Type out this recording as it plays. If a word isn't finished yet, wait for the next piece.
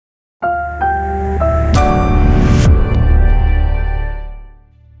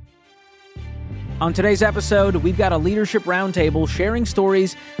On today's episode, we've got a leadership roundtable sharing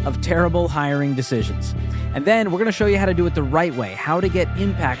stories of terrible hiring decisions. And then we're going to show you how to do it the right way, how to get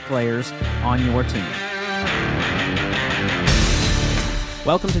impact players on your team.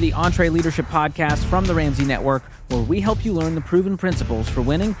 Welcome to the EntreLeadership Podcast from the Ramsey Network, where we help you learn the proven principles for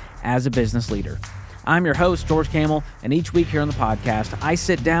winning as a business leader. I'm your host, George Kamel, and each week here on the podcast, I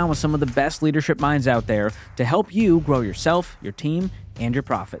sit down with some of the best leadership minds out there to help you grow yourself, your team, and your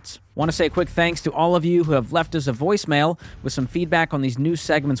profits. Want to say a quick thanks to all of you who have left us a voicemail with some feedback on these new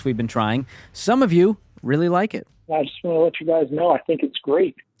segments we've been trying. Some of you really like it. I just want to let you guys know I think it's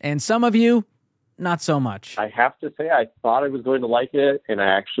great. And some of you, not so much. I have to say, I thought I was going to like it, and I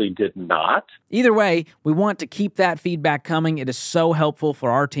actually did not. Either way, we want to keep that feedback coming. It is so helpful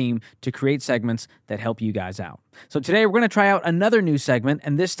for our team to create segments that help you guys out. So today we're going to try out another new segment,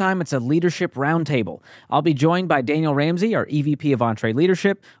 and this time it's a leadership roundtable. I'll be joined by Daniel Ramsey, our EVP of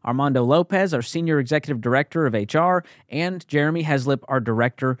EntreLeadership, Armando Lopez, our Senior Executive Director of HR, and Jeremy Heslip, our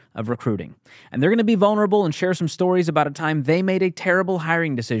Director of Recruiting. And they're going to be vulnerable and share some stories about a time they made a terrible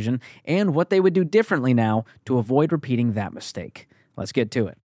hiring decision and what they would do differently now to avoid repeating that mistake. Let's get to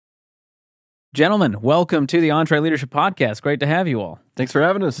it. Gentlemen, welcome to the EntreLeadership Podcast. Great to have you all. Thanks for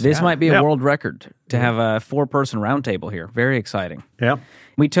having us. This might be a world record to have a 4-person roundtable here. Very exciting. Yeah.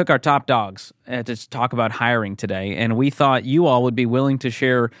 We took our top dogs to talk about hiring today, and we thought you all would be willing to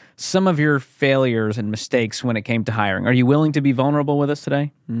share some of your failures and mistakes when it came to hiring. Are you willing to be vulnerable with us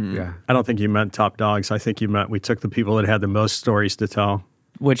today? Yeah. I don't think you meant top dogs. I think you meant we took the people that had the most stories to tell.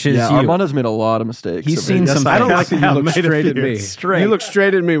 Which is you. Armando's made a lot of mistakes. He's seen some. I don't like that you look straight at me. Straight. You look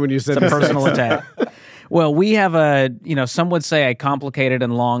straight at me when you said it's a personal attack. Well, we have some would say a complicated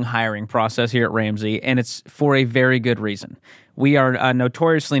and long hiring process here at Ramsey, and it's for a very good reason. We are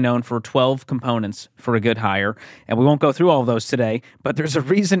notoriously known for 12 components for a good hire, and we won't go through all of those today, but there's a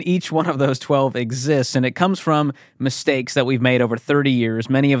reason each one of those 12 exists, and it comes from mistakes that we've made over 30 years,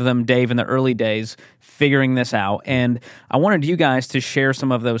 many of them, Dave, in the early days, figuring this out. And I wanted you guys to share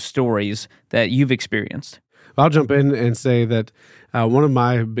some of those stories that you've experienced. I'll jump in and say that one of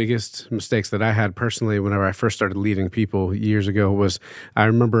my biggest mistakes that I had personally whenever I first started leading people years ago was I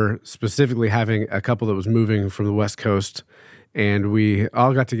remember specifically having a couple that was moving from the West Coast, and we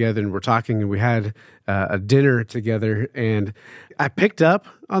all got together and we're talking, and we had a dinner together, and I picked up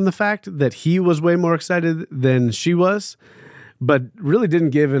on the fact that he was way more excited than she was, but really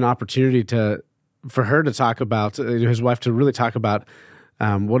didn't give an opportunity for her to talk about, his wife to really talk about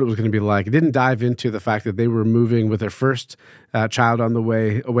what it was going to be like. It didn't dive into the fact that they were moving with their first child on the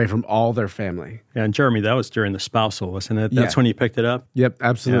way away from all their family. Yeah, and Jeremy, that was during the spousal, wasn't it? That's Yeah. when you picked it up? Yep,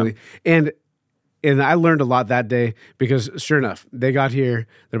 absolutely. Yeah. And I learned a lot that day because sure enough, they got here,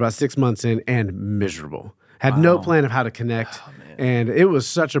 they're about 6 months in and miserable. Had no plan of how to connect. And it was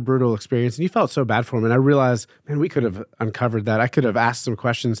such a brutal experience. And you felt so bad for them. And I realized, man, we could have uncovered that. I could have asked some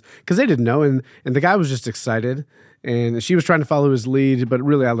questions because they didn't know. And the guy was just excited. And she was trying to follow his lead. But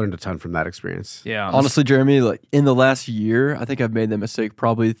really, I learned a ton from that experience. Yeah. Honestly, Jeremy, like in the last year, I think I've made that mistake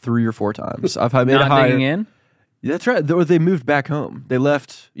probably 3 or 4 times. I've made a hire. Digging in? That's right. They moved back home. They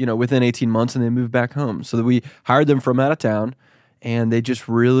left, within 18 months, and they moved back home. So that we hired them from out of town, and they just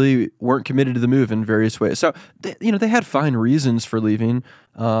really weren't committed to the move in various ways. So, they had fine reasons for leaving,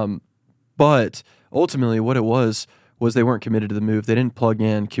 but ultimately what it was they weren't committed to the move. They didn't plug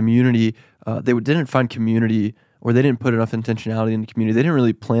in community. They didn't find community, or they didn't put enough intentionality in the community. They didn't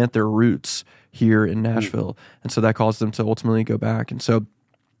really plant their roots here in Nashville, and so that caused them to ultimately go back.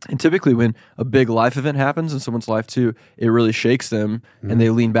 And typically when a big life event happens in someone's life too, it really shakes them, and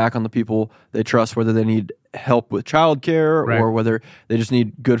they lean back on the people they trust, whether they need help with childcare or whether they just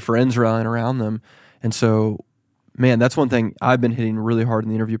need good friends rallying around them. And so, man, that's one thing I've been hitting really hard in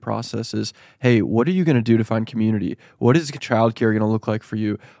the interview process is, hey, what are you going to do to find community? What is childcare going to look like for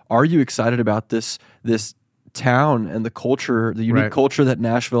you? Are you excited about this town and the culture, the unique culture that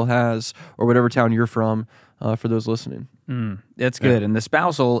Nashville has, or whatever town you're from, for those listening? That's good. And the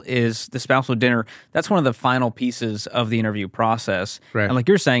spousal dinner. That's one of the final pieces of the interview process. Right. And like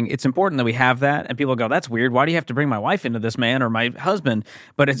you're saying, it's important that we have that. And people go, that's weird. Why do you have to bring my wife into this, man, or my husband?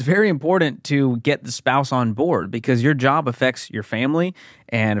 But it's very important to get the spouse on board because your job affects your family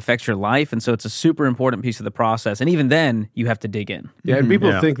and affects your life. And so it's a super important piece of the process. And even then, you have to dig in. Yeah, and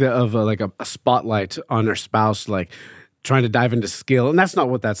people think that of a spotlight on their spouse, like trying to dive into skill. And that's not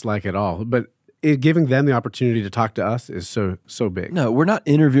what that's like at all. But giving them the opportunity to talk to us is so big. No, we're not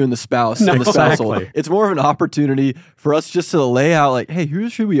interviewing the spouse and the spousal. Exactly. It's more of an opportunity for us just to lay out like, hey,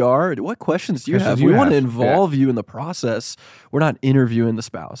 here's who we are. What questions do you have? We want to involve you in the process. We're not interviewing the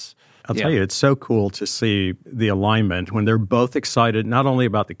spouse. I'll tell you, it's so cool to see the alignment when they're both excited, not only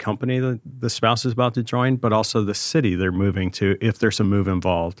about the company that the spouse is about to join, but also the city they're moving to if there's a move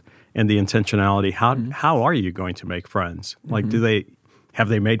involved, and the intentionality. How are you going to make friends? Like, have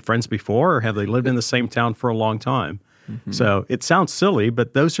they made friends before, or have they lived in the same town for a long time? So it sounds silly,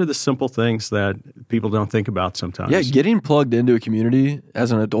 but those are the simple things that people don't think about sometimes. Yeah, getting plugged into a community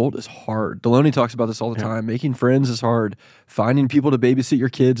as an adult is hard. Deloney talks about this all the time. Making friends is hard. Finding people to babysit your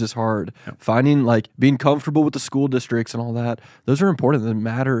kids is hard. Finding, like, being comfortable with the school districts and all that. Those are important. They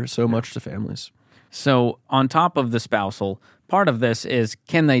matter so much to families. So on top of the spousal, part of this is,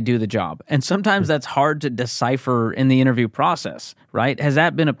 can they do the job? And sometimes that's hard to decipher in the interview process, right? Has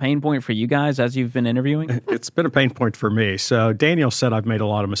that been a pain point for you guys as you've been interviewing? It's been a pain point for me. So Daniel said I've made a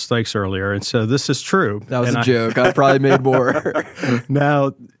lot of mistakes earlier, and so this is true. That was a joke. I probably made more.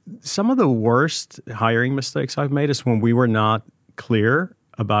 Now, some of the worst hiring mistakes I've made is when we were not clear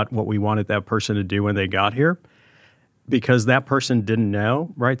about what we wanted that person to do when they got here, because that person didn't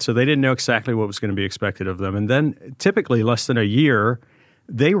know, right? So they didn't know exactly what was going to be expected of them. And then typically less than a year,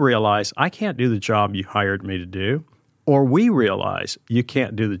 they realize, I can't do the job you hired me to do, or we realize you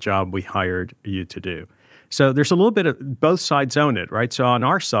can't do the job we hired you to do. So there's a little bit of both sides own it, right? So on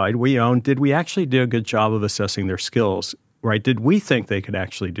our side, we own, did we actually do a good job of assessing their skills, right? Did we think they could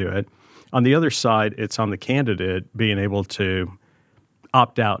actually do it? On the other side, it's on the candidate being able to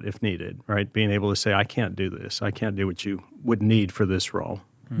opt out if needed, right? Being able to say, I can't do this. I can't do what you would need for this role.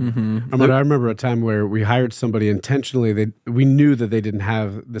 I remember a time where we hired somebody intentionally. We knew that they didn't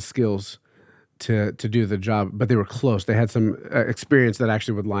have the skills to do the job, but they were close. They had some experience that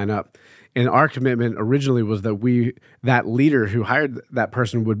actually would line up. And our commitment originally was that that leader who hired that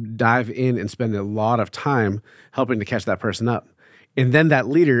person would dive in and spend a lot of time helping to catch that person up. And then that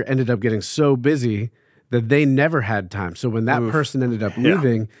leader ended up getting so busy that they never had time. So when that person ended up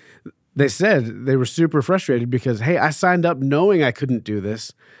leaving, they said they were super frustrated because, hey, I signed up knowing I couldn't do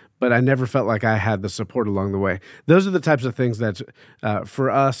this, but I never felt like I had the support along the way. Those are the types of things that for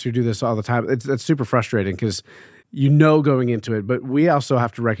us who do this all the time, it's super frustrating because you know going into it, but we also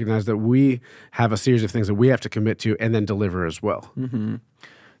have to recognize that we have a series of things that we have to commit to and then deliver as well. There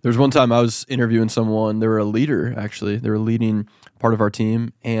was one time I was interviewing someone. They were a leader, actually. They were leading part of our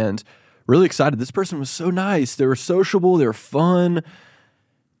team, and really excited. This person was so nice. They were sociable. They were fun.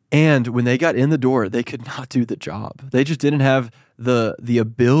 And when they got in the door, they could not do the job. They just didn't have the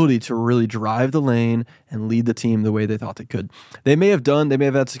ability to really drive the lane and lead the team the way they thought they could. They may have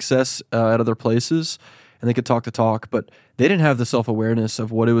had success at other places, and they could talk the talk, but they didn't have the self-awareness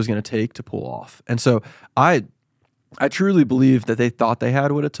of what it was going to take to pull off. And so I truly believe that they thought they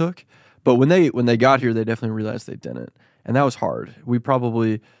had what it took, but when they got here, they definitely realized they didn't. And that was hard. It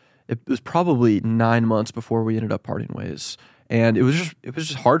was probably 9 months before we ended up parting ways. And it was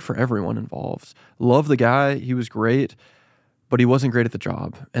just hard for everyone involved. Love the guy. He was great, but he wasn't great at the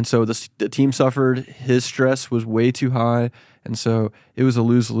job. And so the team suffered. His stress was way too high. And so it was a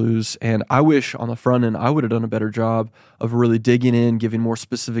lose-lose. And I wish on the front end I would have done a better job of really digging in, giving more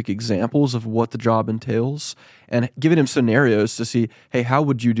specific examples of what the job entails, and giving him scenarios to see, hey, how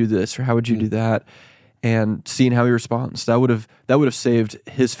would you do this or how would you do that? And seeing how he responds. That would have saved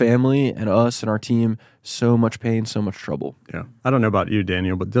his family and us and our team so much pain, so much trouble. Yeah. I don't know about you,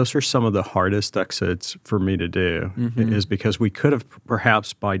 Daniel, but those are some of the hardest exits for me to do, is because we could have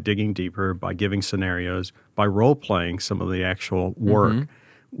perhaps, by digging deeper, by giving scenarios, by role-playing some of the actual work,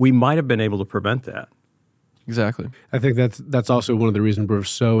 we might have been able to prevent that. Exactly. I think that's also one of the reasons we're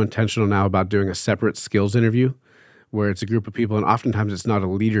so intentional now about doing a separate skills interview, where it's a group of people, and oftentimes it's not a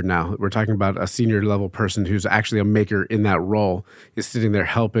leader now. We're talking about a senior level person who's actually a maker in that role is sitting there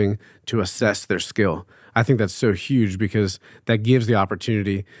helping to assess their skill. I think that's so huge because that gives the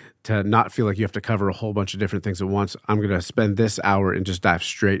opportunity to not feel like you have to cover a whole bunch of different things at once. I'm going to spend this hour and just dive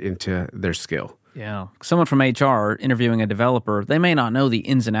straight into their skill. Yeah. Someone from HR interviewing a developer, they may not know the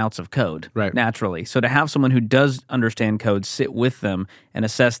ins and outs of code naturally. So to have someone who does understand code sit with them and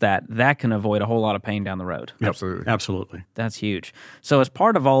assess that can avoid a whole lot of pain down the road. Yep. Absolutely. That's huge. So as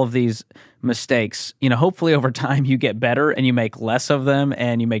part of all of these mistakes, hopefully over time you get better and you make less of them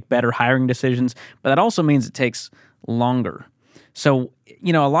and you make better hiring decisions, but that also means it takes longer. So,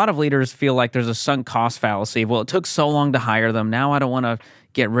 a lot of leaders feel like there's a sunk cost fallacy. Well, it took so long to hire them. Now I don't want to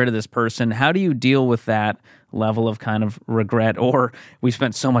get rid of this person. How do you deal with that level of kind of regret? Or we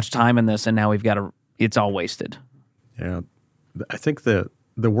spent so much time in this and now it's all wasted. Yeah. I think that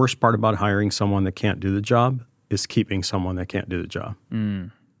the worst part about hiring someone that can't do the job is keeping someone that can't do the job.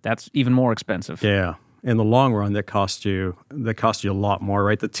 That's even more expensive. Yeah. In the long run, that costs you a lot more,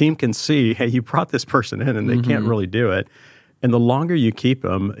 right? The team can see, hey, you brought this person in and they can't really do it. And the longer you keep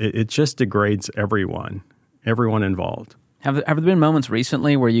them, it just degrades everyone involved. Have there been moments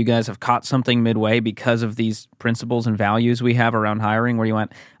recently where you guys have caught something midway because of these principles and values we have around hiring, where you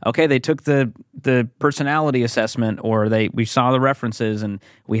went, okay, they took the personality assessment, or we saw the references and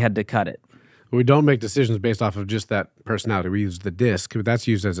we had to cut it? We don't make decisions based off of just that personality. We use the DISC. That's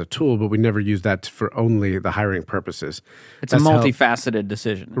used as a tool, but we never use that for only the hiring purposes. It's a multifaceted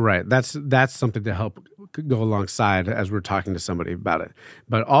decision. Right. That's something to help go alongside as we're talking to somebody about it.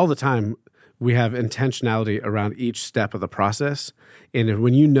 But all the time, we have intentionality around each step of the process. And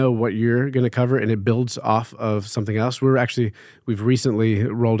when you know what you're going to cover and it builds off of something else, we've recently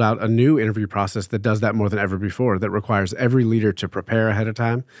rolled out a new interview process that does that more than ever before, that requires every leader to prepare ahead of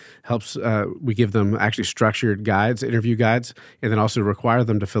time, we give them actually structured guides, interview guides, and then also require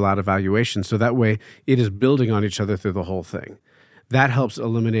them to fill out evaluations. So that way it is building on each other through the whole thing. That helps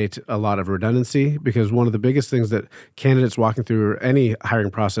eliminate a lot of redundancy, because one of the biggest things that candidates walking through any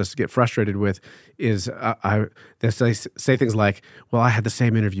hiring process get frustrated with is they say things like, well, I had the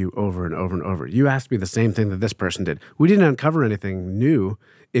same interview over and over and over. You asked me the same thing that this person did. We didn't uncover anything new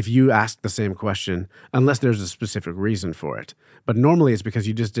if you asked the same question, unless there's a specific reason for it. But normally it's because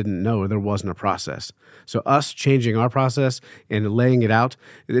you just didn't know there wasn't a process. So us changing our process and laying it out,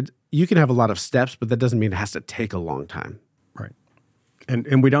 you can have a lot of steps, but that doesn't mean it has to take a long time. Right.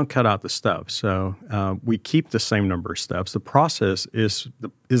 And we don't cut out the steps. So we keep the same number of steps. The process is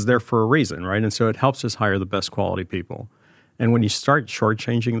there for a reason, right? And so it helps us hire the best quality people. And when you start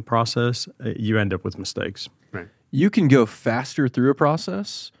shortchanging the process, you end up with mistakes. Right. You can go faster through a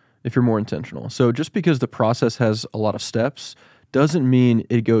process if you're more intentional. So just because the process has a lot of steps doesn't mean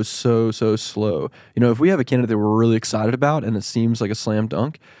it goes so slow. If we have a candidate that we're really excited about and it seems like a slam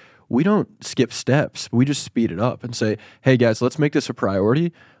dunk, we don't skip steps. We just speed it up and say, hey, guys, let's make this a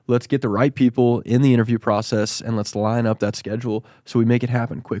priority. Let's get the right people in the interview process, and let's line up that schedule so we make it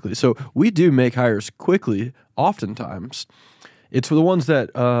happen quickly. So we do make hires quickly oftentimes. It's for the ones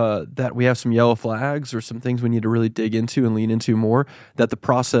that we have some yellow flags or some things we need to really dig into and lean into more, that the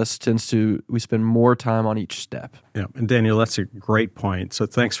process we spend more time on each step. Yeah, and Daniel, that's a great point. So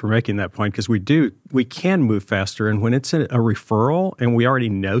thanks for making that point, because we can move faster. And when it's a referral and we already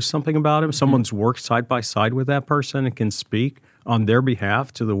know something about them, someone's worked side by side with that person and can speak on their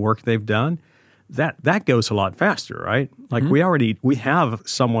behalf to the work they've done, that goes a lot faster, right? Like we have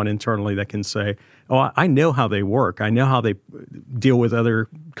someone internally that can say, oh, I know how they work. I know how they deal with other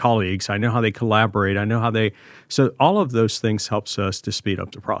colleagues. I know how they collaborate. I know how so all of those things helps us to speed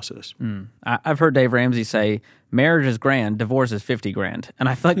up the process. I've heard Dave Ramsey say, marriage is grand, divorce is 50 grand. And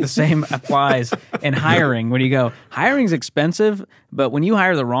I feel like the same applies in hiring. When you go, hiring's expensive, but when you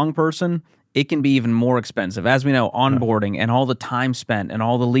hire the wrong person, it can be even more expensive. As we know, onboarding and all the time spent and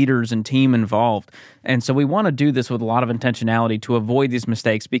all the leaders and team involved. And so we want to do this with a lot of intentionality to avoid these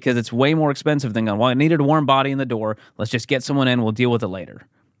mistakes, because it's way more expensive than going, well, I needed a warm body in the door. Let's just get someone in. We'll deal with it later.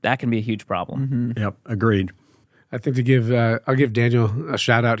 That can be a huge problem. Yep, agreed. I think I'll give Daniel a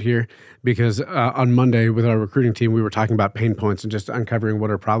shout out here, because on Monday with our recruiting team, we were talking about pain points and just uncovering what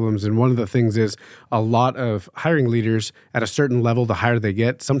are problems. And one of the things is a lot of hiring leaders at a certain level, the higher they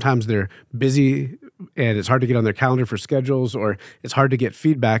get, sometimes they're busy and it's hard to get on their calendar for schedules, or it's hard to get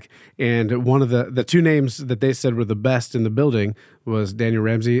feedback. And one of the two names that they said were the best in the building was Daniel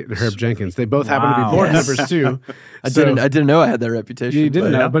Ramsey and Herb Jenkins. They both happen to be board members too. I didn't know I had that reputation. You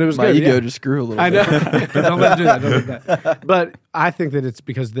didn't know, but it was my good. ego just grew a little bit. I know. Don't let it do that. Don't do that. But I think that it's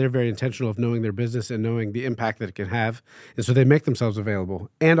because they're very intentional of knowing their business and knowing the impact that it can have. And so they make themselves available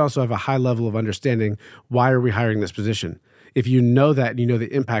and also have a high level of understanding, why are we hiring this position? If you know that and you know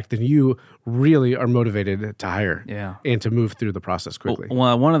the impact, then you really are motivated to hire and to move through the process quickly.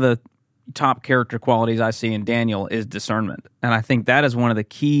 Well, one of the top character qualities I see in Daniel is discernment. And I think that is one of the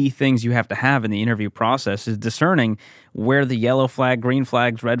key things you have to have in the interview process, is discerning where the yellow flag, green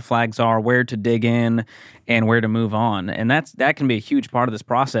flags, red flags are, where to dig in and where to move on. And that can be a huge part of this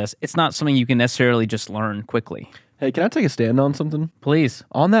process. It's not something you can necessarily just learn quickly. Hey, can I take a stand on something? Please.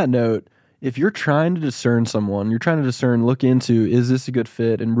 On that note, if you're trying to discern someone, look into, is this a good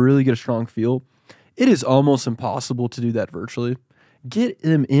fit, and really get a strong feel, it is almost impossible to do that virtually. Get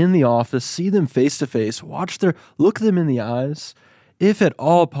them in the office, see them face to face, look them in the eyes. If at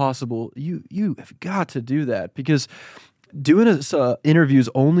all possible, you have got to do that, because doing interviews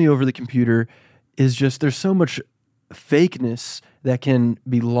only over the computer is just, there's so much fakeness that can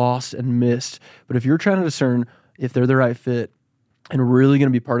be lost and missed. But if you're trying to discern if they're the right fit, and really going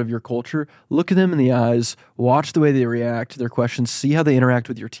to be part of your culture, look at them in the eyes, watch the way they react to their questions, see how they interact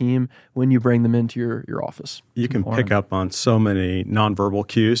with your team when you bring them into your office. You can pick up on so many nonverbal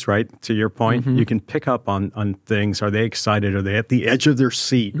cues, right? To your point, you can pick up on things. Are they excited? Are they at the edge of their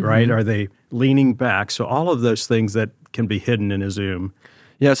seat, right? Are they leaning back? So all of those things that can be hidden in a Zoom.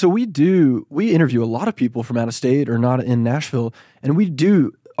 Yeah, so we interview a lot of people from out of state or not in Nashville, and we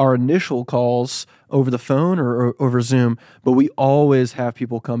do our initial calls over the phone or over Zoom, but we always have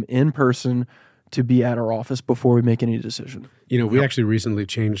people come in person to be at our office before we make any decision. We actually recently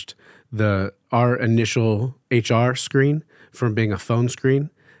changed our initial HR screen from being a phone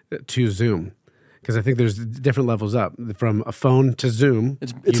screen to Zoom, because I think there's different levels up from a phone to Zoom.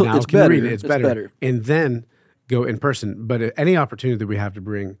 It's better. It's better. And then go in person. But any opportunity that we have to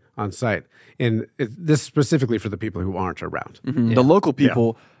bring on site, and this specifically for the people who aren't around. The local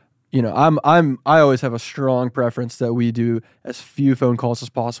people, I always have a strong preference that we do as few phone calls as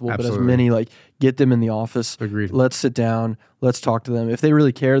possible, but as many, get them in the office. Agreed. Let's sit down. Let's talk to them. If they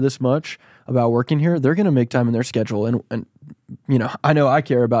really care this much about working here, they're going to make time in their schedule. And I know I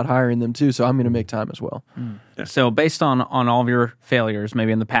care about hiring them too, so I'm going to make time as well. Yeah. So based on all of your failures,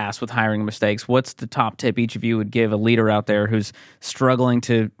 maybe in the past with hiring mistakes, what's the top tip each of you would give a leader out there who's struggling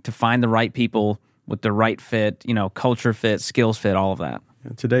to find the right people with the right fit, culture fit, skills fit, all of that?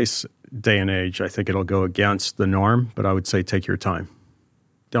 In today's day and age, I think it'll go against the norm, but I would say take your time.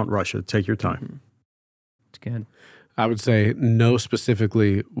 Don't rush it. Take your time. It's good. I would say know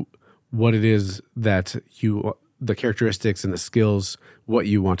specifically what it is that the characteristics and the skills, what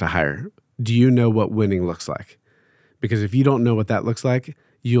you want to hire. Do you know what winning looks like? Because if you don't know what that looks like,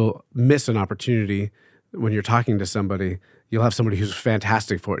 you'll miss an opportunity when you're talking to somebody. You'll have somebody who's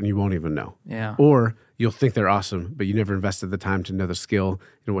fantastic for it and you won't even know. Yeah. Or you'll think they're awesome, but you never invested the time to know the skill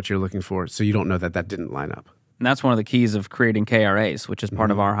and what you're looking for. So you don't know that didn't line up. And that's one of the keys of creating KRAs, which is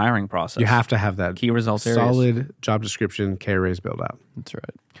part of our hiring process. You have to have that key results areas. Solid job description, KRAs build out. That's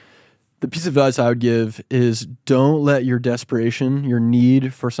right. The piece of advice I would give is don't let your desperation, your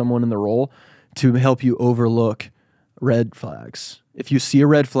need for someone in the role to help you overlook red flags. If you see a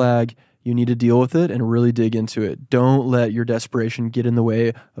red flag, you need to deal with it and really dig into it. Don't let your desperation get in the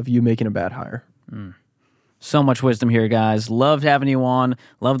way of you making a bad hire. So much wisdom here, guys. Loved having you on.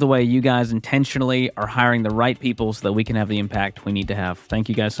 Love the way you guys intentionally are hiring the right people so that we can have the impact we need to have. Thank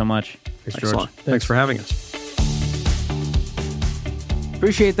you guys so much. Thanks, George. Thanks for having us.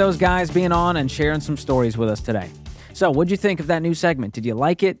 Appreciate those guys being on and sharing some stories with us today. So what'd you think of that new segment? Did you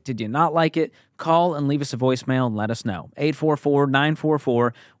like it? Did you not like it? Call and leave us a voicemail and let us know.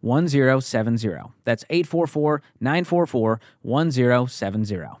 844-944-1070. That's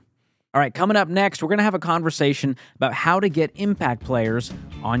 844-944-1070. All right, coming up next, we're going to have a conversation about how to get impact players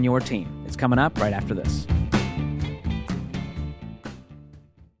on your team. It's coming up right after this.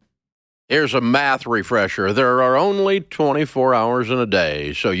 Here's a math refresher. There are only 24 hours in a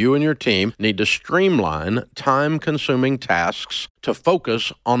day, so you and your team need to streamline time-consuming tasks to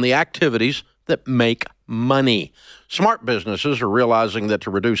focus on the activities that make money. Smart businesses are realizing that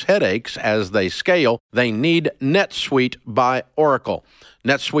to reduce headaches as they scale, they need NetSuite by Oracle.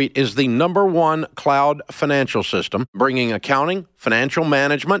 NetSuite is the #1 cloud financial system, bringing accounting, financial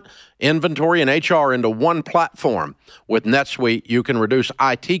management, inventory, and HR into one platform. With NetSuite, you can reduce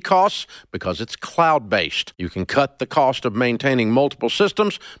IT costs because it's cloud-based. You can cut the cost of maintaining multiple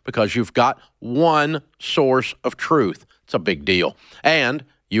systems because you've got one source of truth. It's a big deal. And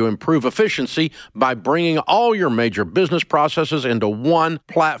you improve efficiency by bringing all your major business processes into one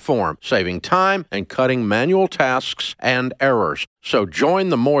platform, saving time and cutting manual tasks and errors. So join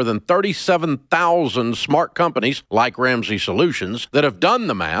the more than 37,000 smart companies like Ramsey Solutions that have done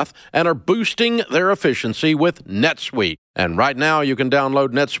the math and are boosting their efficiency with NetSuite. And right now, you can download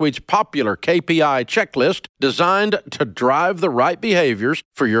NetSuite's popular KPI checklist designed to drive the right behaviors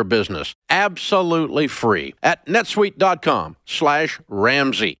for your business. Absolutely free at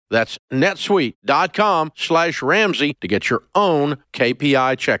netsuite.com/Ramsey. That's netsuite.com/Ramsey to get your own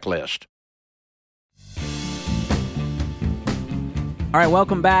KPI checklist. All right,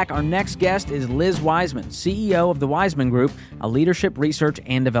 welcome back. Our next guest is Liz Wiseman, CEO of the Wiseman Group, a leadership research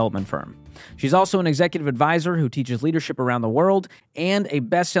and development firm. She's also an executive advisor who teaches leadership around the world and a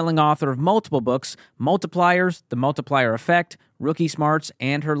best-selling author of multiple books, Multipliers, The Multiplier Effect, Rookie Smarts,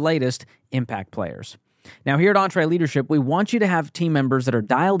 and her latest, Impact Players. Now, here at EntreLeadership, we want you to have team members that are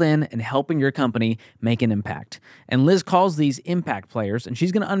dialed in and helping your company make an impact. And Liz calls these impact players, and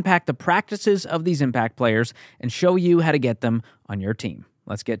she's going to unpack the practices of these impact players and show you how to get them on your team.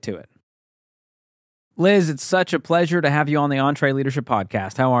 Let's get to it. Liz, it's such a pleasure to have you on the Entree Leadership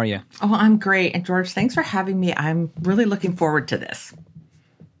Podcast. How are you? Oh, I'm great. And George, thanks for having me. I'm really looking forward to this.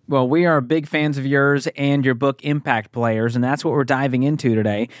 Well, we are big fans of yours and your book, Impact Players, and that's what we're diving into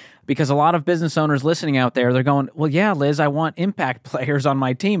today because a lot of business owners listening out there, they're going, well, yeah, Liz, I want impact players on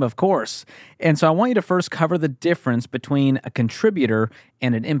my team, of course. And so I want you to first cover the difference between a contributor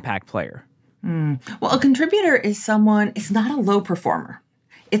and an impact player. Well, a contributor is someone, it's not a low performer.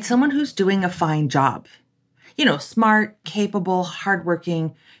 It's someone who's doing a fine job. You know, smart, capable,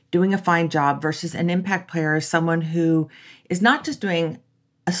 hardworking, doing a fine job versus an impact player is someone who is not just doing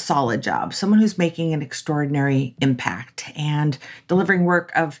a solid job, someone who's making an extraordinary impact and delivering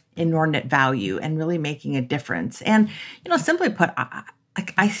work of inordinate value and really making a difference. And, simply put,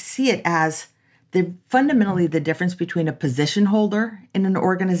 I see it as fundamentally the difference between a position holder in an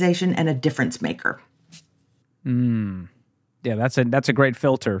organization and a difference maker. Yeah, that's a great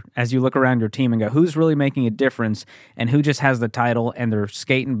filter as you look around your team and go, who's really making a difference and who just has the title and they're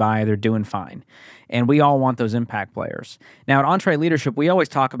skating by, they're doing fine. And we all want those impact players. Now, at Entree Leadership, we always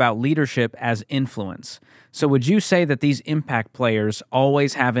talk about leadership as influence. So would you say that these impact players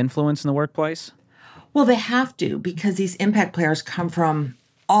always have influence in the workplace? Well, they have to, because these impact players come from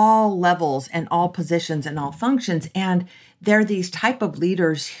all levels and all positions and all functions. And they're these type of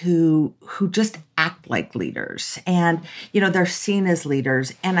leaders who just act like leaders. And, they're seen as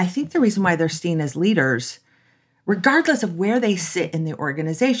leaders. And I think the reason why they're seen as leaders, regardless of where they sit in the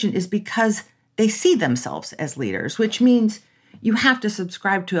organization, is because they see themselves as leaders, which means you have to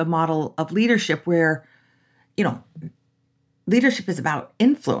subscribe to a model of leadership where, leadership is about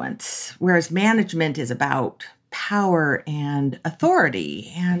influence, whereas management is about power and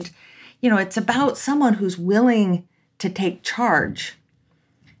authority. And, it's about someone who's willing to take charge.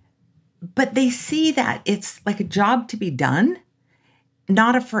 But they see that it's like a job to be done,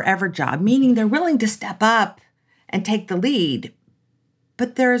 not a forever job, meaning they're willing to step up and take the lead,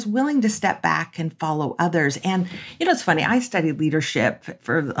 but they're as willing to step back and follow others. And, it's funny, I studied leadership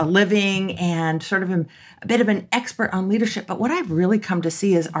for a living and sort of am a bit of an expert on leadership. But what I've really come to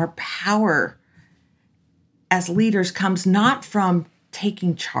see is our power as leaders comes not from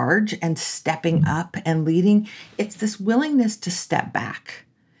taking charge and stepping up and leading. It's this willingness to step back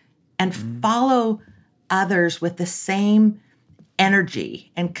and follow others with the same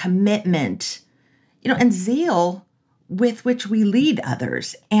energy and commitment, and zeal with which we lead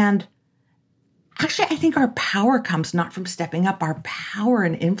others. And actually, I think our power comes not from stepping up. Our power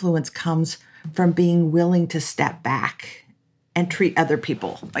and influence comes from being willing to step back and treat other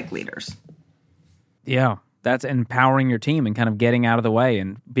people like leaders. Yeah. That's empowering your team and kind of getting out of the way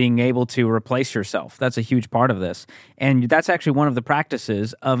and being able to replace yourself. That's a huge part of this. And that's actually one of the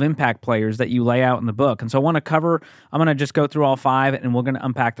practices of impact players that you lay out in the book. And so I'm going to just go through all 5 and we're going to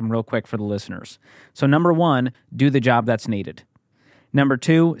unpack them real quick for the listeners. So number 1, do the job that's needed. Number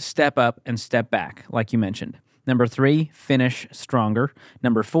 2, step up and step back, like you mentioned. Number 3, finish stronger.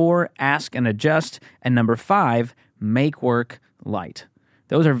 Number 4, ask and adjust. And number 5, make work light.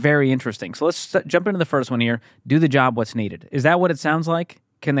 Those are very interesting. So let's jump into the first one here. Do the job what's needed. Is that what it sounds like?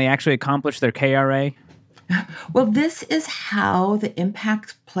 Can they actually accomplish their KRA? Well, this is how the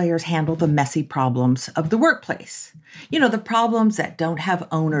impact players handle the messy problems of the workplace. The problems that don't have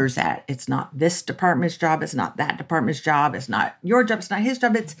owners, that it's not this department's job, it's not that department's job, it's not your job, it's not his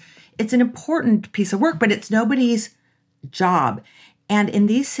job. It's an important piece of work, but it's nobody's job. And in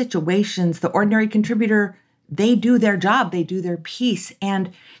these situations, the ordinary contributor, they do their job, they do their piece.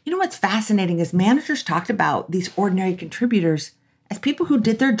 And what's fascinating is managers talked about these ordinary contributors as people who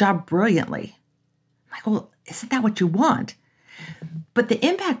did their job brilliantly. I'm like, well, isn't that what you want? But the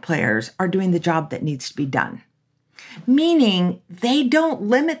impact players are doing the job that needs to be done, meaning they don't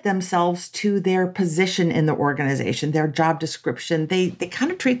limit themselves to their position in the organization, their job description. They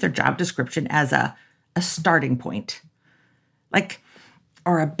kind of treat their job description as a starting point.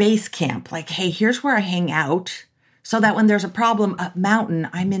 Or a base camp, like, hey, here's where I hang out so that when there's a problem up mountain,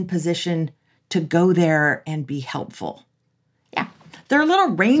 I'm in position to go there and be helpful. Yeah, they're a little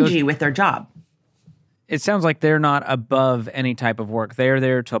rangy with their job. It sounds like they're not above any type of work. They're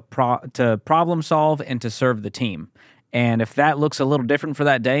there to problem solve and to serve the team. And if that looks a little different for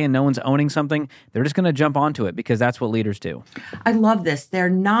that day and no one's owning something, they're just going to jump onto it because that's what leaders do. I love this.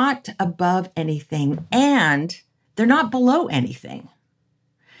 They're not above anything and they're not below anything.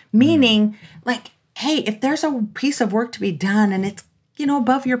 Meaning, hey, if there's a piece of work to be done and it's,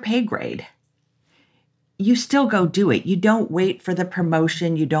 above your pay grade, you still go do it. You don't wait for the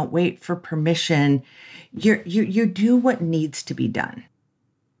promotion. You don't wait for permission. You do what needs to be done.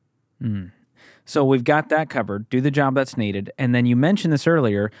 So we've got that covered. Do the job that's needed. And then you mentioned this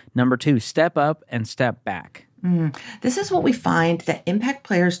earlier. Number 2, step up and step back. This is what we find that impact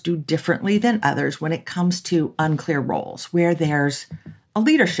players do differently than others when it comes to unclear roles, where there's a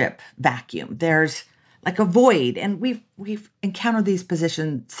leadership vacuum. There's like a void. And we've encountered these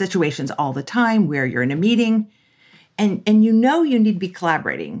situations all the time where you're in a meeting and you know you need to be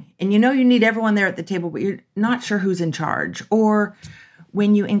collaborating and you know you need everyone there at the table, but you're not sure who's in charge. Or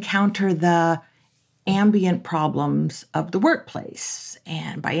when you encounter the ambient problems of the workplace.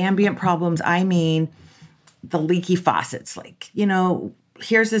 And by ambient problems, I mean the leaky faucets. Like,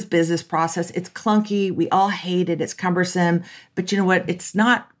 here's this business process. It's clunky. We all hate it. It's cumbersome. But you know what? It's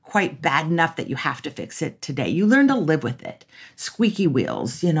not quite bad enough that you have to fix it today. You learn to live with it. Squeaky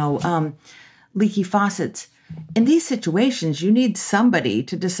wheels, leaky faucets. In these situations, you need somebody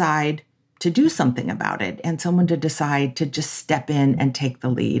to decide to do something about it and someone to decide to just step in and take the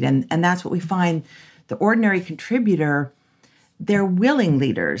lead. And that's what we find. The ordinary contributor, they're willing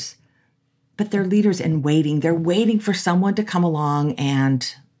leaders, but they're leaders in waiting. They're waiting for someone to come along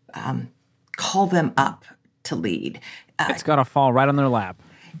and call them up to lead. It's got to fall right on their lap.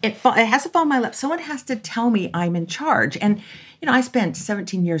 It has to fall on my lap. Someone has to tell me I'm in charge. And, I spent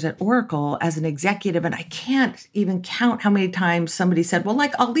 17 years at Oracle as an executive, and I can't even count how many times somebody said, well,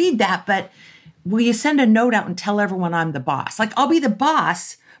 I'll lead that, but will you send a note out and tell everyone I'm the boss? I'll be the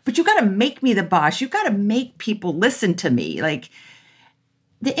boss, but you got to make me the boss. You got to make people listen to me.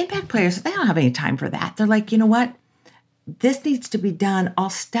 The impact players, they don't have any time for that. They're like, you know what? This needs to be done. I'll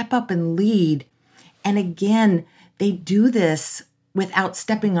step up and lead. And again, they do this without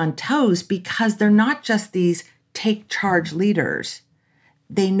stepping on toes because they're not just these take charge leaders.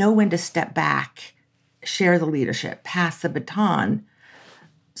 They know when to step back, share the leadership, pass the baton.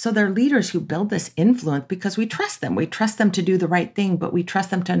 So they're leaders who build this influence because we trust them. We trust them to do the right thing, but we trust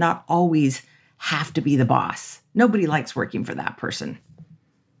them to not always have to be the boss. Nobody likes working for that person.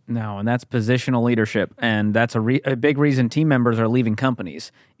 No, and that's positional leadership. And that's a big reason team members are leaving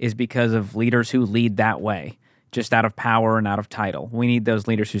companies is because of leaders who lead that way, just out of power and out of title. We need those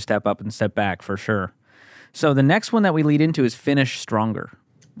leaders who step up and step back for sure. So the next one that we lead into is finish stronger.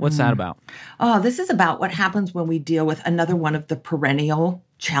 What's that about? Oh, this is about what happens when we deal with another one of the perennial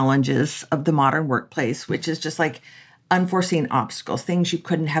challenges of the modern workplace, which is just like unforeseen obstacles, things you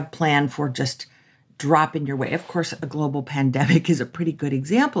couldn't have planned for just drop in your way. Of course, a global pandemic is a pretty good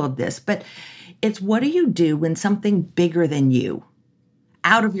example of this, but it's what do you do when something bigger than you,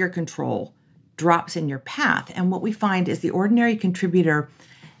 out of your control, drops in your path? And what we find is the ordinary contributor,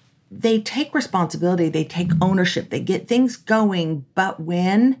 they take responsibility, they take ownership, they get things going, but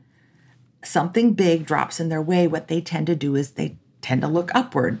when something big drops in their way, what they tend to do is they tend to look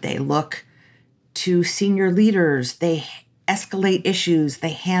upward. They look to senior leaders, they escalate issues, they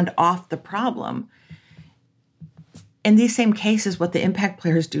hand off the problem. In these same cases, what the impact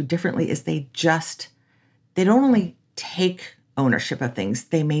players do differently is they don't only take ownership of things,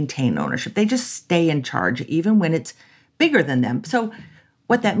 they maintain ownership. They just stay in charge, even when it's bigger than them. So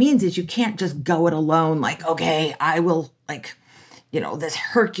what that means is you can't just go it alone, okay, I will, this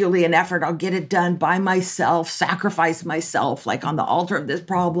Herculean effort, I'll get it done by myself, sacrifice myself, on the altar of this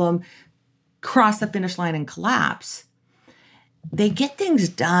problem, cross the finish line and collapse. They get things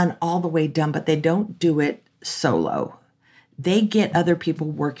done all the way done, but they don't do it solo. They get other people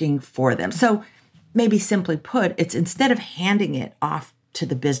working for them. So maybe simply put, it's instead of handing it off to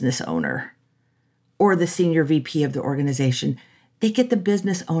the business owner or the senior VP of the organization, they get the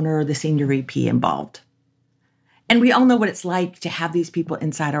business owner or the senior VP involved. And we all know what it's like to have these people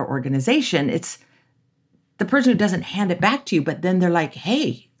inside our organization. It's the person who doesn't hand it back to you, but then they're like,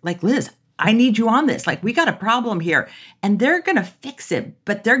 hey, Liz, I need you on this. We got a problem here. And they're going to fix it,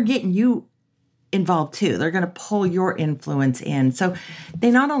 but they're getting you involved too. They're going to pull your influence in. So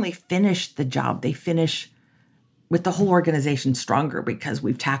they not only finish the job, they finish with the whole organization stronger because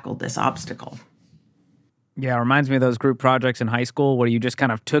we've tackled this obstacle. Yeah, it reminds me of those group projects in high school where you just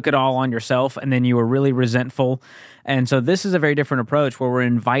kind of took it all on yourself and then you were really resentful. And so this is a very different approach where we're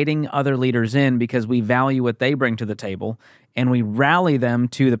inviting other leaders in because we value what they bring to the table and we rally them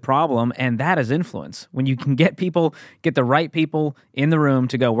to the problem, and that is influence. When you can get the right people in the room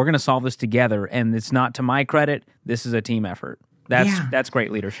to go, we're going to solve this together, and it's not to my credit, this is a team effort. That's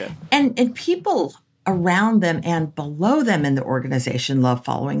great leadership. And people around them and below them in the organization love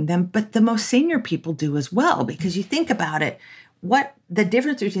following them, but the most senior people do as well, because you think about it, what the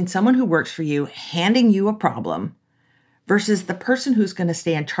difference between someone who works for you handing you a problem versus the person who's going to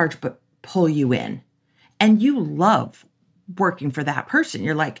stay in charge but pull you in. And you love working for that person.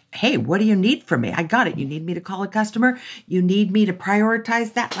 You're like, hey, what do you need from me? I got it. You need me to call a customer? You need me to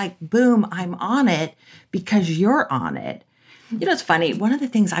prioritize that? Like, boom, I'm on it because you're on it. You know, it's funny. One of the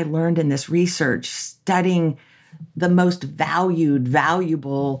things I learned in this research, studying the most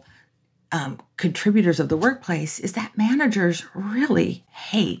valuable contributors of the workplace, is that managers really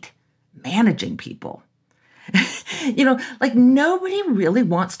hate managing people. You know, like nobody really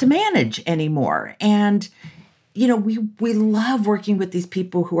wants to manage anymore. And, you know, we love working with these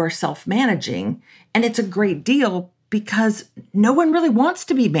people who are self-managing, and it's a great deal because no one really wants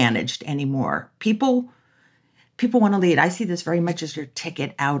to be managed anymore. People want to lead. I see this very much as your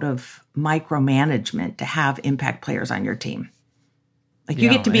ticket out of micromanagement to have impact players on your team. Like you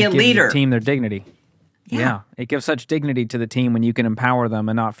get to be a leader. It gives the team their dignity. Yeah. It gives such dignity to the team when you can empower them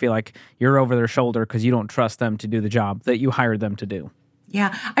and not feel like you're over their shoulder because you don't trust them to do the job that you hired them to do.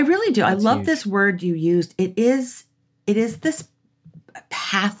 Yeah, I really do. That's I love huge. this word you used. It is this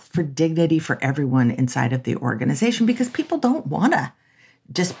path for dignity for everyone inside of the organization, because people don't want to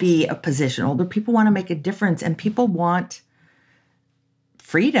just be a position holder. People want to make a difference, and people want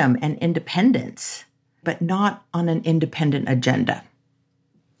freedom and independence, but not on an independent agenda.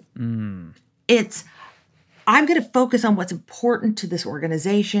 I'm going to focus on what's important to this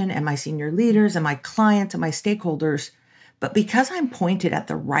organization and my senior leaders and my clients and my stakeholders. But because I'm pointed at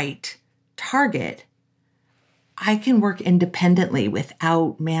the right target, I can work independently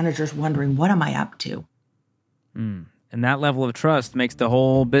without managers wondering, what am I up to? And that level of trust makes the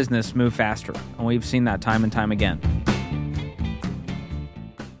whole business move faster. And we've seen that time and time again.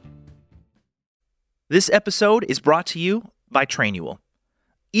 This episode is brought to you by Trainual.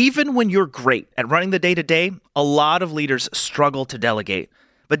 Even when you're great at running the day-to-day, a lot of leaders struggle to delegate.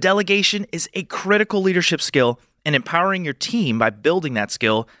 But delegation is a critical leadership skill, and empowering your team by building that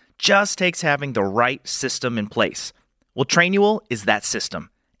skill just takes having the right system in place. Well, Trainual is that system,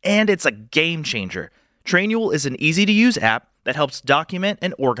 and it's a game changer. Trainual is an easy-to-use app that helps document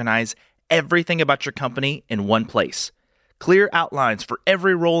and organize everything about your company in one place. Clear outlines for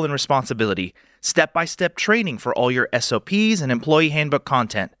every role and responsibility, step-by-step training for all your SOPs and employee handbook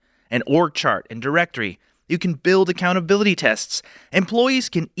content, an org chart and directory. You can build accountability tests. Employees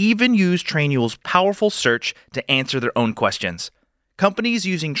can even use Trainual's powerful search to answer their own questions. Companies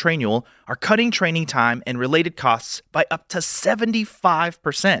using Trainual are cutting training time and related costs by up to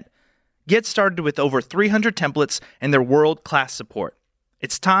 75%. Get started with over 300 templates and their world-class support.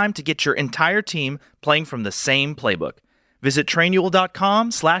 It's time to get your entire team playing from the same playbook. Visit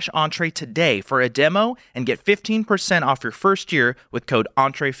Trainual.com/Entree today for a demo and get 15% off your first year with code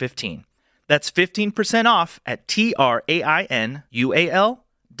Entree15. That's 15% off at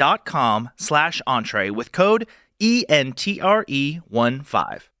TRAINUAL.com/Entree with code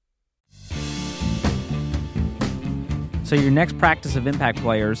ENTRE15. So your next practice of impact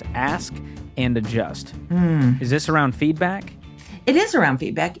players, ask and adjust. Is this around feedback? It is around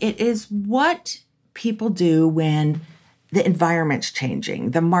feedback. It is what people do when the environment's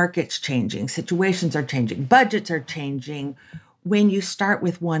changing, the market's changing, situations are changing, budgets are changing. When you start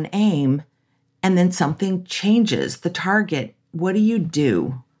with one aim and then something changes the target, what do you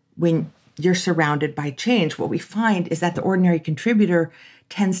do when you're surrounded by change? What we find is that the ordinary contributor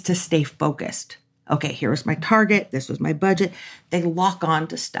tends to stay focused. Okay, here was my target. This was my budget. They lock on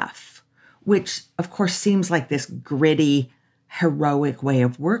to stuff, which of course seems like this gritty, heroic way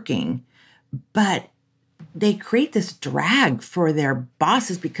of working, but they create this drag for their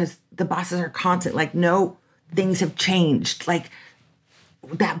bosses because the bosses are constant, like, no, things have changed. Like,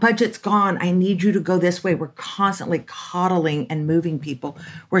 that budget's gone. I need you to go this way. We're constantly coddling and moving people.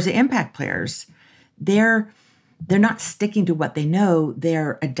 Whereas the impact players, they're not sticking to what they know.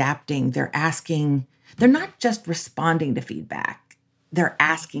 They're adapting. They're asking. They're not just responding to feedback. They're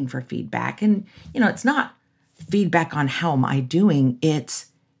asking for feedback. And, you know, it's not feedback on how am I doing. It's,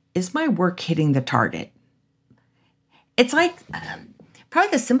 is my work hitting the target? It's like,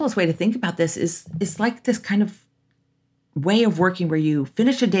 probably the simplest way to think about this is like this kind of way of working where you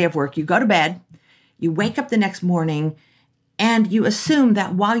finish a day of work, you go to bed, you wake up the next morning, and you assume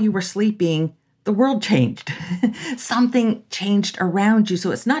that while you were sleeping, the world changed. Something changed around you.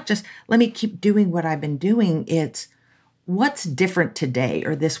 So it's not just, let me keep doing what I've been doing. It's what's different today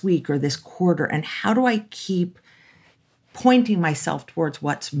or this week or this quarter, and how do I keep pointing myself towards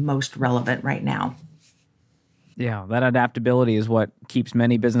what's most relevant right now? Yeah, that adaptability is what keeps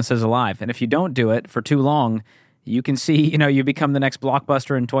many businesses alive. And if you don't do it for too long, you can see, you become the next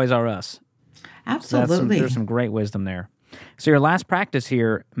Blockbuster and Toys R Us. Absolutely. So there's some great wisdom there. So your last practice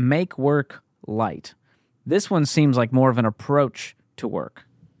here, make work light. This one seems like more of an approach to work.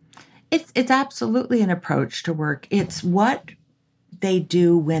 It's absolutely an approach to work. It's what they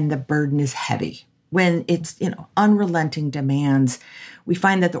do when the burden is heavy, when it's, unrelenting demands. We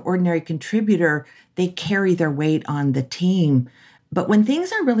find that the ordinary contributor, they carry their weight on the team. But when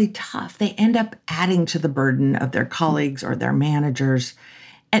things are really tough, they end up adding to the burden of their colleagues or their managers.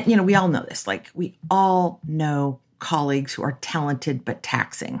 And, we all know this. Like, we all know colleagues who are talented but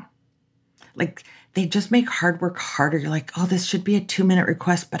taxing. Like, they just make hard work harder. You're like, oh, this should be a 2-minute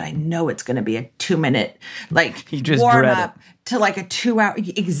request, but I know it's going to be a 2-minute, warm up to like a 2-hour.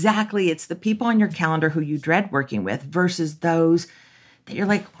 Exactly. It's the people on your calendar who you dread working with versus those that you're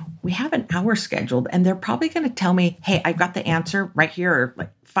like, we have an hour scheduled and they're probably going to tell me, hey, I've got the answer right here,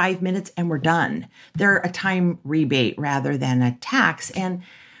 like 5 minutes and we're done. They're a time rebate rather than a tax. And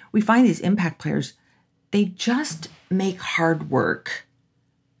we find these impact players, they just make hard work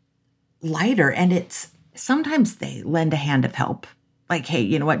lighter. And it's sometimes they lend a hand of help. Like, hey,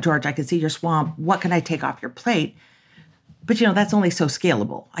 you know what, George, I can see your swamp. What can I take off your plate? But, that's only so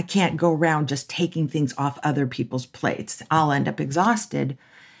scalable. I can't go around just taking things off other people's plates. I'll end up exhausted.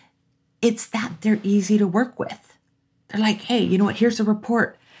 It's that they're easy to work with. They're like, hey, you know what, here's a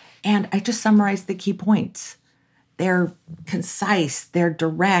report. And I just summarized the key points. They're concise. They're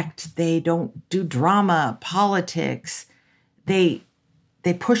direct. They don't do drama, politics. They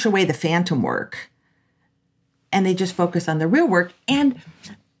push away the phantom work and they just focus on the real work. And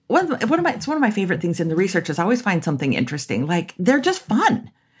it's one of my favorite things in the research is I always find something interesting. Like, they're just fun.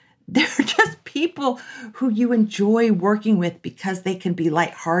 They're just people who you enjoy working with because they can be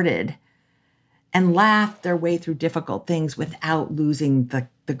lighthearted and laugh their way through difficult things without losing the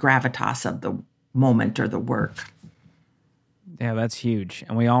gravitas of the moment or the work. Yeah, that's huge.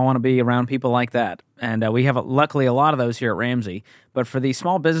 And we all want to be around people like that. And we have, luckily, a lot of those here at Ramsey. But for these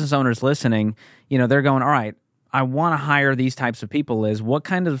small business owners listening, they're going, all right, I want to hire these types of people, Liz. What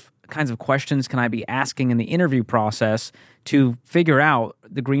kinds of questions can I be asking in the interview process to figure out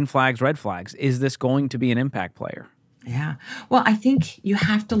the green flags, red flags? Is this going to be an impact player? Yeah. Well, I think you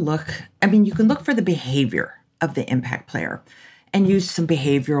have to look. You can look for the behavior of the impact player and use some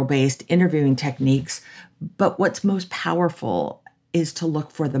behavioral-based interviewing techniques. But what's most powerful is to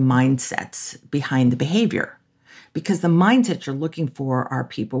look for the mindsets behind the behavior, because the mindsets you're looking for are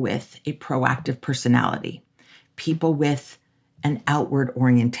people with a proactive personality, people with an outward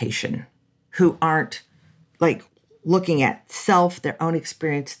orientation who aren't like looking at self, their own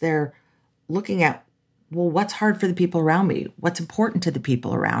experience. They're looking at, well, what's hard for the people around me? What's important to the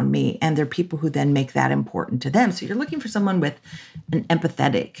people around me? And they're people who then make that important to them. So you're looking for someone with an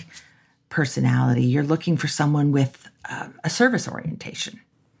empathetic personality. You're looking for someone with a service orientation.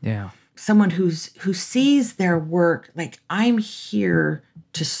 Yeah. Someone who sees their work like, I'm here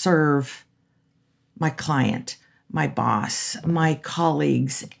to serve my client, my boss, my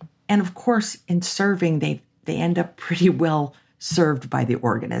colleagues. And of course, in serving, they end up pretty well served by the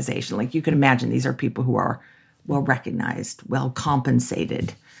organization. Like, you can imagine, these are people who are well recognized, well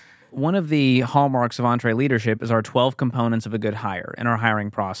compensated. One of the hallmarks of EntreLeadership is our 12 components of a good hire in our hiring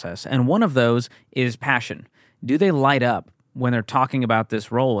process. And one of those is passion. Do they light up when they're talking about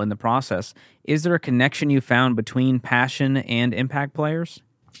this role in the process? Is there a connection you found between passion and impact players?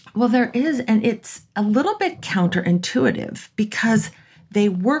 Well, there is, and it's a little bit counterintuitive because they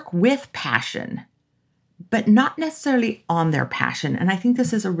work with passion, but not necessarily on their passion. And I think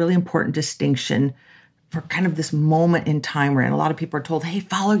this is a really important distinction for kind of this moment in time where a lot of people are told, hey,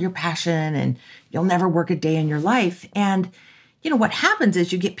 follow your passion and you'll never work a day in your life. And, what happens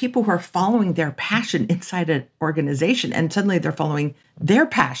is you get people who are following their passion inside an organization and suddenly they're following their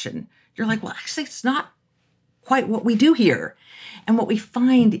passion. You're like, well, actually, it's not quite what we do here. And what we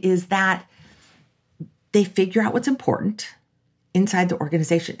find is that they figure out what's important inside the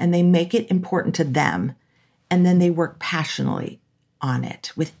organization and they make it important to them. And then they work passionately on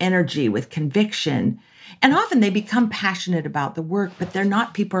it with energy, with conviction. And often they become passionate about the work, but they're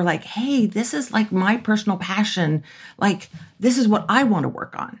not people who are like, hey, this is like my personal passion. Like, this is what I want to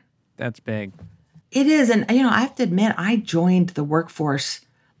work on. That's big. It is. And, I have to admit, I joined the workforce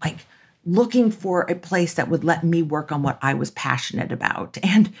like looking for a place that would let me work on what I was passionate about.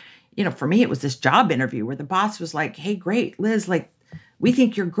 And, for me, it was this job interview where the boss was like, hey, great, Liz, like, we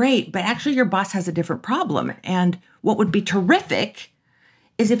think you're great, but actually your boss has a different problem. And what would be terrific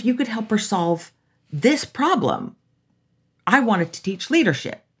is if you could help her solve this problem. I wanted to teach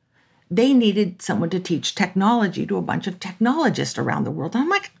leadership. They needed someone to teach technology to a bunch of technologists around the world. And I'm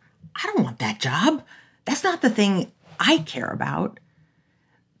like, I don't want that job. That's not the thing I care about.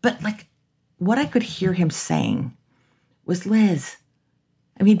 But like, what I could hear him saying was, Liz,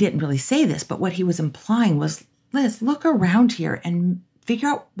 he didn't really say this, but what he was implying was, Liz, look around here and figure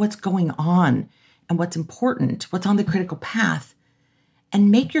out what's going on and what's important, what's on the critical path,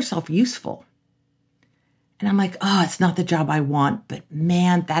 and make yourself useful. And I'm like, oh, it's not the job I want, but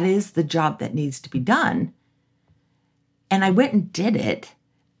man, that is the job that needs to be done. And I went and did it.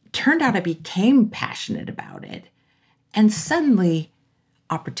 Turned out I became passionate about it. And suddenly,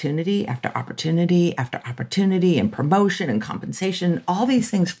 opportunity after opportunity after opportunity and promotion and compensation, all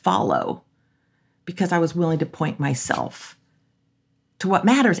these things follow because I was willing to point myself to what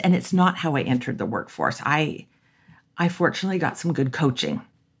matters. And it's not how I entered the workforce. I fortunately got some good coaching.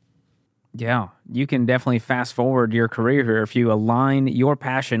 Yeah, you can definitely fast forward your career here if you align your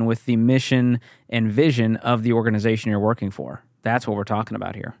passion with the mission and vision of the organization you're working for. That's what we're talking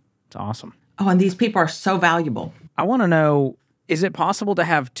about here. It's awesome. Oh, and these people are so valuable. I want to know, is it possible to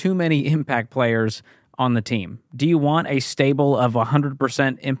have too many impact players on the team? Do you want a stable of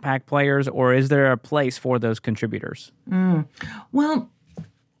 100% impact players, or is there a place for those contributors? Well,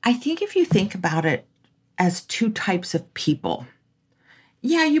 I think if you think about it as two types of people,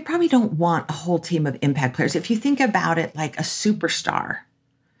 yeah, you probably don't want a whole team of impact players. If you think about it like a superstar,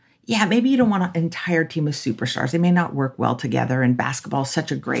 yeah, maybe you don't want an entire team of superstars. They may not work well together, and basketball is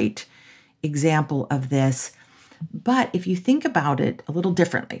such a great example of this. But if you think about it a little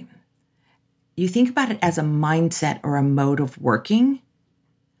differently, you think about it as a mindset or a mode of working,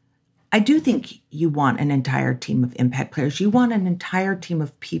 I do think you want an entire team of impact players. You want an entire team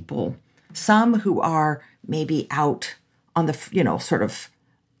of people, some who are maybe out on the, sort of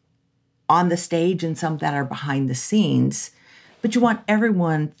on the stage, and some that are behind the scenes. But you want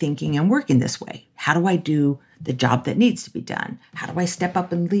everyone thinking and working this way. How do I do the job that needs to be done? How do I step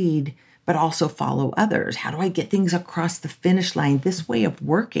up and lead, but also follow others? How do I get things across the finish line? This way of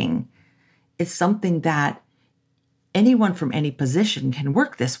working is something that anyone from any position can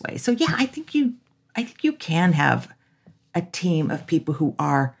work this way. So yeah, I think you can have a team of people who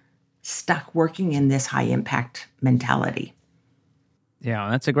are stuck working in this high impact mentality.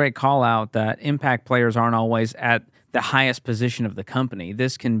 Yeah, that's a great call out that impact players aren't always at the highest position of the company.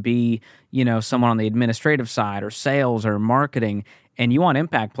 This can be, someone on the administrative side or sales or marketing, and you want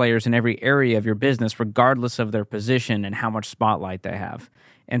impact players in every area of your business, regardless of their position and how much spotlight they have.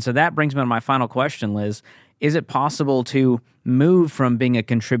 And so that brings me to my final question, Liz. Is it possible to move from being a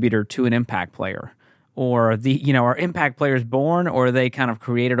contributor to an impact player? Or are impact players born, or are they kind of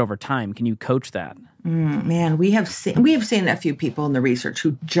created over time? Can you coach that? Man, we have seen a few people in the research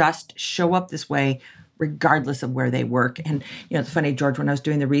who just show up this way regardless of where they work. And, it's funny, George, when I was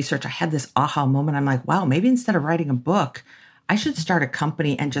doing the research, I had this aha moment. I'm like, wow, maybe instead of writing a book, I should start a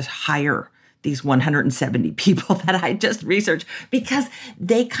company and just hire these 170 people that I just researched, because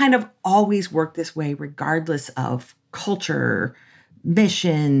they kind of always work this way regardless of culture,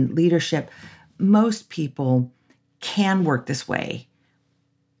 mission, leadership. Most people can work this way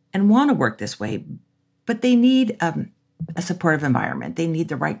and want to work this way, but they need a supportive environment. They need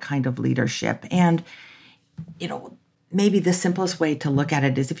the right kind of leadership. And, maybe the simplest way to look at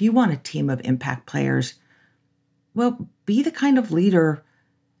it is, if you want a team of impact players, well, be the kind of leader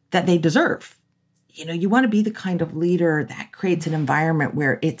that they deserve. You want to be the kind of leader that creates an environment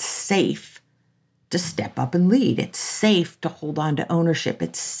where it's safe to step up and lead. It's safe to hold on to ownership.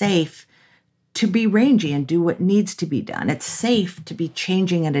 It's safe to be rangy and do what needs to be done. It's safe to be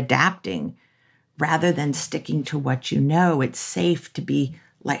changing and adapting rather than sticking to what you know. It's safe to be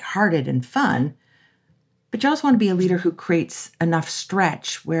lighthearted and fun. But you also want to be a leader who creates enough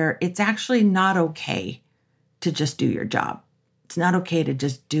stretch where it's actually not okay to just do your job. It's not okay to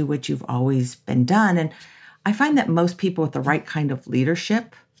just do what you've always been done. And I find that most people with the right kind of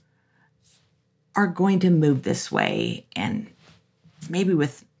leadership are going to move this way, and maybe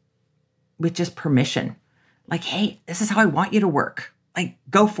with just permission. Like, hey, this is how I want you to work. Like,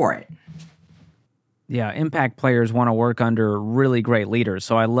 go for it. Yeah, impact players want to work under really great leaders.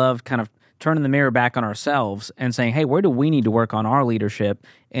 So I love kind of turning the mirror back on ourselves and saying, hey, where do we need to work on our leadership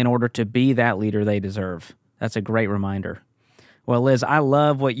in order to be that leader they deserve? That's a great reminder. Well, Liz, I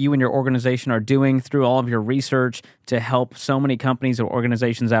love what you and your organization are doing through all of your research to help so many companies or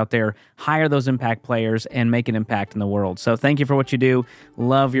organizations out there hire those impact players and make an impact in the world. So thank you for what you do.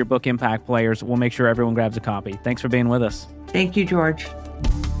 Love your book, Impact Players. We'll make sure everyone grabs a copy. Thanks for being with us. Thank you, George.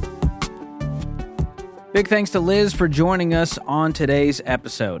 Big thanks to Liz for joining us on today's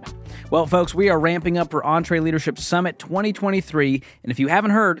episode. Well, folks, we are ramping up for EntreLeadership Summit 2023, and if you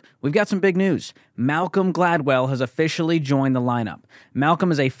haven't heard, we've got some big news. Malcolm Gladwell has officially joined the lineup.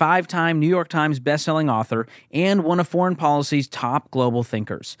 Malcolm is a 5-time New York Times bestselling author and one of foreign policy's top global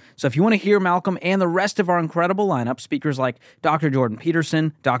thinkers. So if you want to hear Malcolm and the rest of our incredible lineup, speakers like Dr. Jordan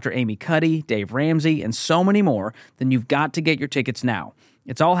Peterson, Dr. Amy Cuddy, Dave Ramsey, and so many more, then you've got to get your tickets now.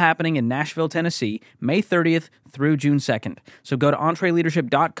 It's all happening in Nashville, Tennessee, May 30th through June 2nd. So go to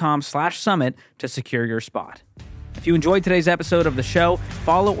EntreLeadership.com/summit to secure your spot. If you enjoyed today's episode of the show,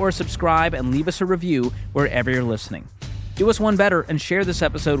 follow or subscribe and leave us a review wherever you're listening. Do us one better and share this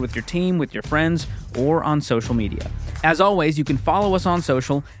episode with your team, with your friends, or on social media. As always, you can follow us on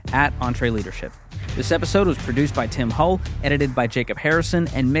social at EntreLeadership. This episode was produced by Tim Hull, edited by Jacob Harrison,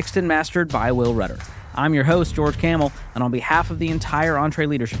 and mixed and mastered by Will Rudder. I'm your host, George Camel, and on behalf of the entire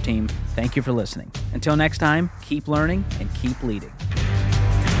EntreLeadership team, thank you for listening. Until next time, keep learning and keep leading.